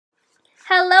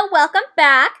Hello, welcome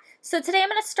back. So today I'm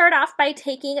going to start off by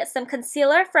taking some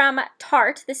concealer from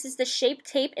Tarte. This is the Shape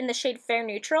Tape in the shade Fair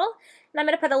Neutral. And I'm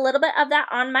going to put a little bit of that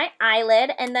on my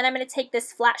eyelid. And then I'm going to take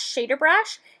this flat shader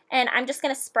brush and I'm just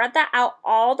going to spread that out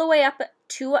all the way up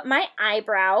to my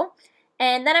eyebrow.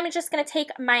 And then I'm just going to take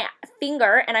my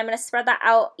finger and I'm going to spread that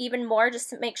out even more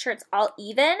just to make sure it's all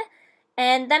even.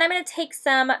 And then I'm going to take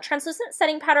some translucent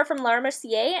setting powder from Laura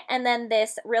Mercier and then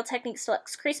this Real Techniques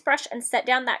Deluxe Crease Brush and set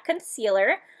down that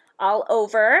concealer all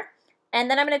over.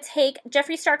 And then I'm going to take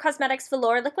Jeffree Star Cosmetics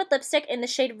Velour Liquid Lipstick in the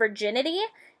shade Virginity.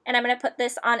 And I'm going to put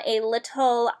this on a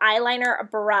little eyeliner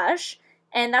brush.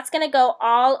 And that's going to go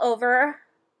all over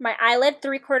my eyelid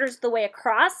 3/4 of the way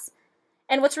across.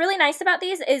 And what's really nice about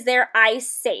these is they're eye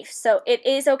safe. So it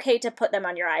is okay to put them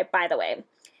on your eye, by the way.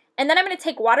 And then I'm going to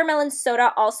take Watermelon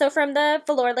Soda, also from the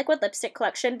Velour Liquid Lipstick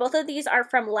collection. Both of these are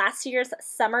from last year's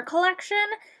summer collection.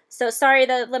 So sorry,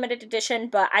 the limited edition,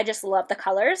 but I just love the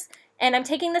colors. And I'm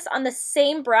taking this on the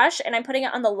same brush, and I'm putting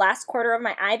it on the last quarter of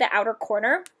my eye, the outer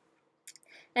corner.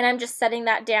 And I'm just setting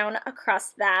that down across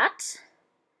that.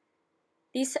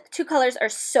 These two colors are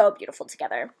so beautiful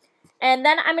together. And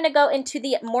then I'm going to go into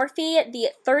the Morphe, the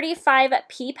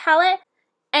 35P palette.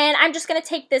 And I'm just going to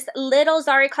take this little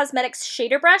Zari Cosmetics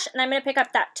shader brush and I'm going to pick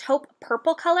up that taupe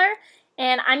purple color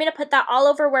and I'm going to put that all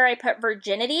over where I put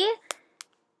Virginity.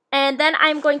 And then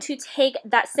I'm going to take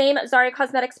that same Zari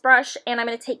Cosmetics brush and I'm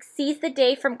going to take Seize the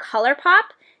Day from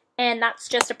ColourPop, and that's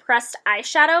just a pressed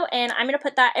eyeshadow, and I'm going to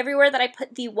put that everywhere that I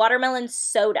put the Watermelon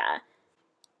Soda.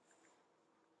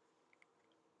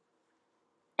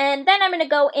 And then I'm going to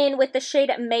go in with the shade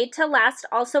Made to Last,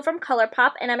 also from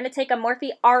ColourPop, and I'm going to take a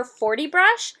Morphe R40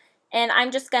 brush, and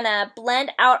I'm just going to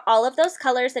blend out all of those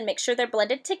colors and make sure they're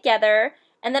blended together.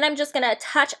 And then I'm just going to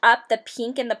touch up the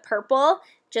pink and the purple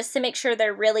just to make sure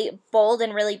they're really bold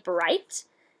and really bright.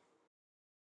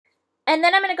 And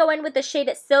then I'm going to go in with the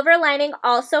shade Silver Lining,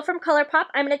 also from ColourPop.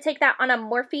 I'm going to take that on a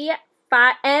Morphe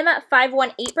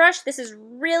M518 brush. This is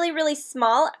really, really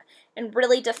small and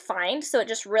really defined, so it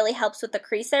just really helps with the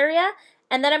crease area.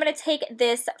 And then I'm going to take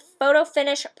this Photo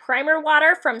Finish Primer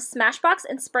Water from Smashbox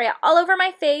and spray it all over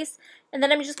my face. And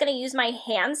then I'm just going to use my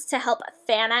hands to help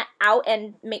fan it out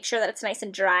and make sure that it's nice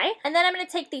and dry. And then I'm going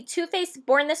to take the Too Faced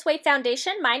Born This Way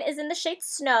foundation. Mine is in the shade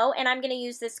Snow, and I'm going to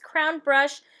use this crown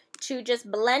brush to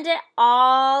just blend it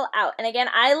all out. And again,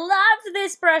 I love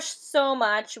this brush so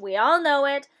much. We all know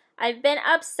it. I've been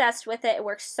obsessed with it. It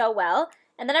works so well.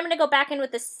 And then I'm going to go back in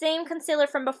with the same concealer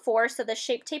from before, so the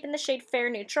Shape Tape in the shade Fair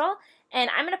Neutral. And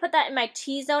I'm going to put that in my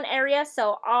T-zone area,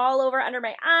 so all over under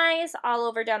my eyes, all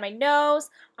over down my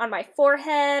nose, on my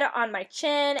forehead, on my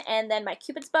chin, and then my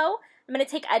Cupid's bow. I'm going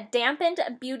to take a dampened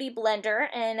beauty blender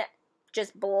and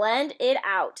just blend it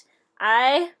out.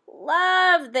 I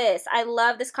love this. I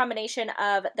love this combination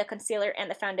of the concealer and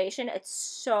the foundation. It's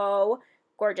so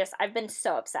gorgeous. I've been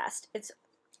so obsessed.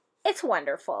 It's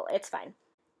wonderful. It's fine.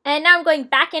 And now I'm going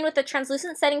back in with the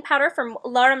translucent setting powder from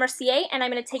Laura Mercier, and I'm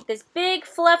going to take this big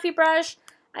fluffy brush.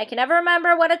 I can never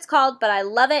remember what it's called, but I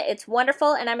love it. It's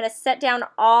wonderful, and I'm going to set down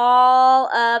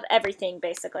all of everything,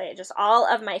 basically, just all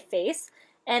of my face.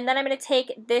 And then I'm going to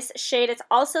take this shade. It's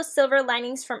also Silver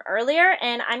Linings from earlier,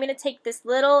 and I'm going to take this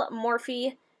little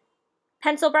Morphe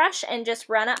pencil brush and just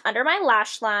run it under my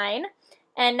lash line.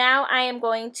 And now I am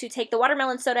going to take the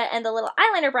Watermelon Soda and the little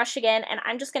eyeliner brush again, and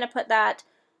I'm just going to put that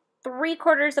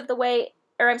 3/4 of the way,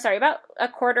 or I'm sorry, about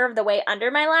 1/4 of the way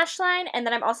under my lash line, and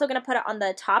then I'm also going to put it on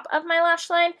the top of my lash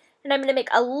line, and I'm going to make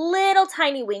a little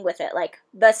tiny wing with it, like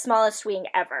the smallest wing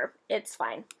ever. It's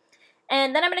fine.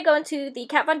 And then I'm going to go into the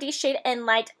Kat Von D Shade and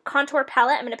Light Contour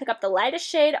Palette. I'm going to pick up the lightest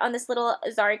shade on this little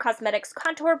Zari Cosmetics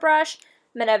contour brush.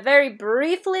 I'm going to very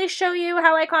briefly show you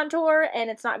how I contour, and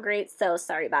it's not great, so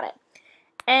sorry about it.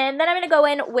 And then I'm going to go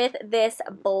in with this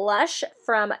blush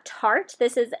from Tarte.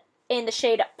 This is in the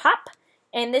shade Pop,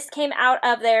 and this came out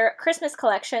of their Christmas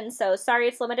collection, so sorry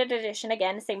it's limited edition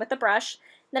again, same with the brush.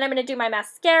 Then I'm going to do my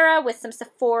mascara with some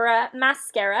Sephora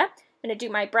mascara. I'm going to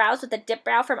do my brows with the Dip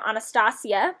Brow from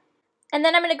Anastasia. And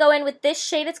then I'm going to go in with this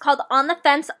shade. It's called On the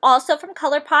Fence, also from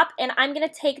ColourPop, and I'm going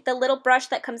to take the little brush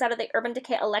that comes out of the Urban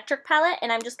Decay Electric palette,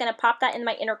 and I'm just going to pop that in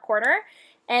my inner corner.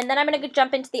 And then I'm going to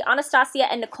jump into the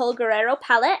Anastasia and Nicole Guerrero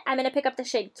palette. I'm going to pick up the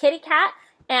shade Kitty Cat,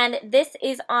 and this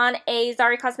is on a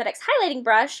Zari Cosmetics highlighting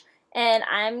brush, and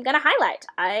I'm going to highlight.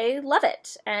 I love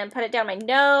it. And put it down my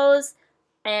nose,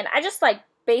 and I just like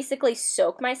basically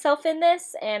soak myself in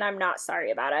this, and I'm not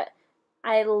sorry about it.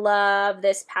 I love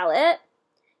this palette.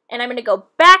 And I'm going to go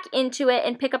back into it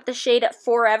and pick up the shade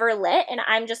Forever Lit, and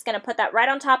I'm just going to put that right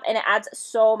on top, and it adds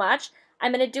so much.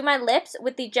 I'm going to do my lips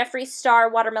with the Jeffree Star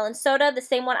Watermelon Soda, the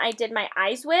same one I did my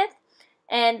eyes with.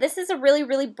 And this is a really,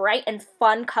 really bright and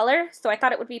fun color, so I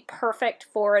thought it would be perfect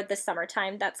for the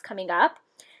summertime that's coming up.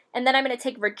 And then I'm going to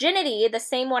take Virginity, the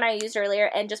same one I used earlier,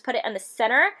 and just put it in the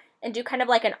center and do kind of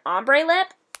like an ombre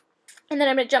lip. And then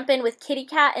I'm going to jump in with Kitty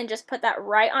Cat and just put that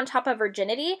right on top of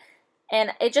Virginity.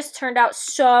 And it just turned out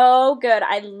so good.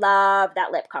 I love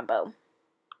that lip combo.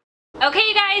 Okay,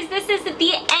 you guys, this is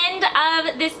the end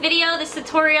of this video, this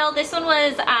tutorial. This one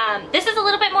was, this is a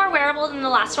little bit more wearable than the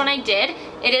last one I did.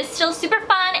 It is still super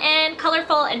fun and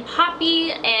colorful and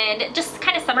poppy and just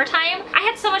kind of summertime. I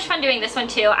had so much fun doing this one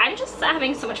too. I'm just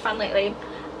having so much fun lately.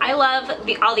 I love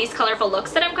all these colorful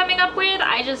looks that I'm coming up with.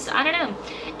 I don't know.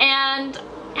 And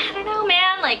I don't know,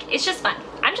 man, like, it's just fun.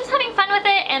 I'm just having fun with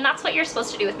it, and that's what you're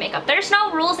supposed to do with makeup. There's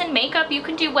no rules in makeup. You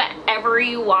can do whatever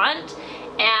you want.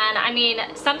 And I mean,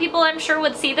 some people I'm sure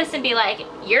would see this and be like,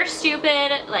 you're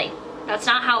stupid, like, that's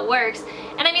not how it works.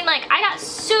 And I mean, like, I got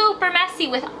super messy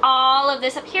with all of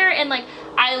this up here, and like,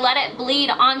 I let it bleed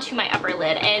onto my upper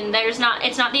lid, and it's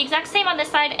not the exact same on this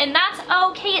side, and that's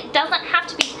okay. It doesn't have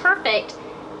to be perfect.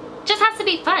 It just has to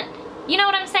be fun. You know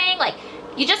what I'm saying? Like,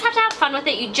 you just have to have fun with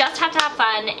it. You just have to have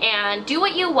fun and do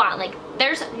what you want. Like,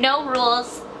 there's no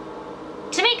rules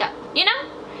to makeup, you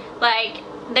know? Like,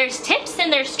 there's tips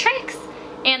and there's tricks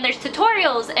and there's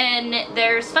tutorials and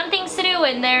there's fun things to do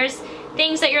and there's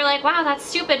things that you're like, wow, that's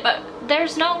stupid, but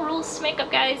there's no rules to makeup,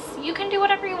 guys. You can do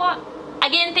whatever you want.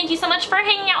 Again, thank you so much for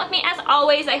hanging out with me as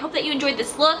always. I hope that you enjoyed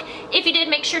this look. If you did,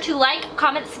 make sure to like,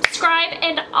 comment, subscribe,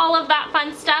 and all of that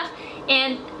fun stuff.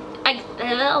 And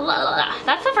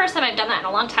that's the first time I've done that in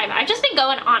a long time. I've just been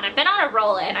going on. I've been on a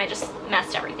roll and I just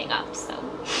messed everything up. So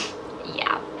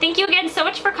yeah. Thank you again so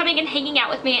much for coming and hanging out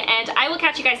with me, and I will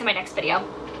catch you guys in my next video.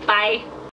 Bye.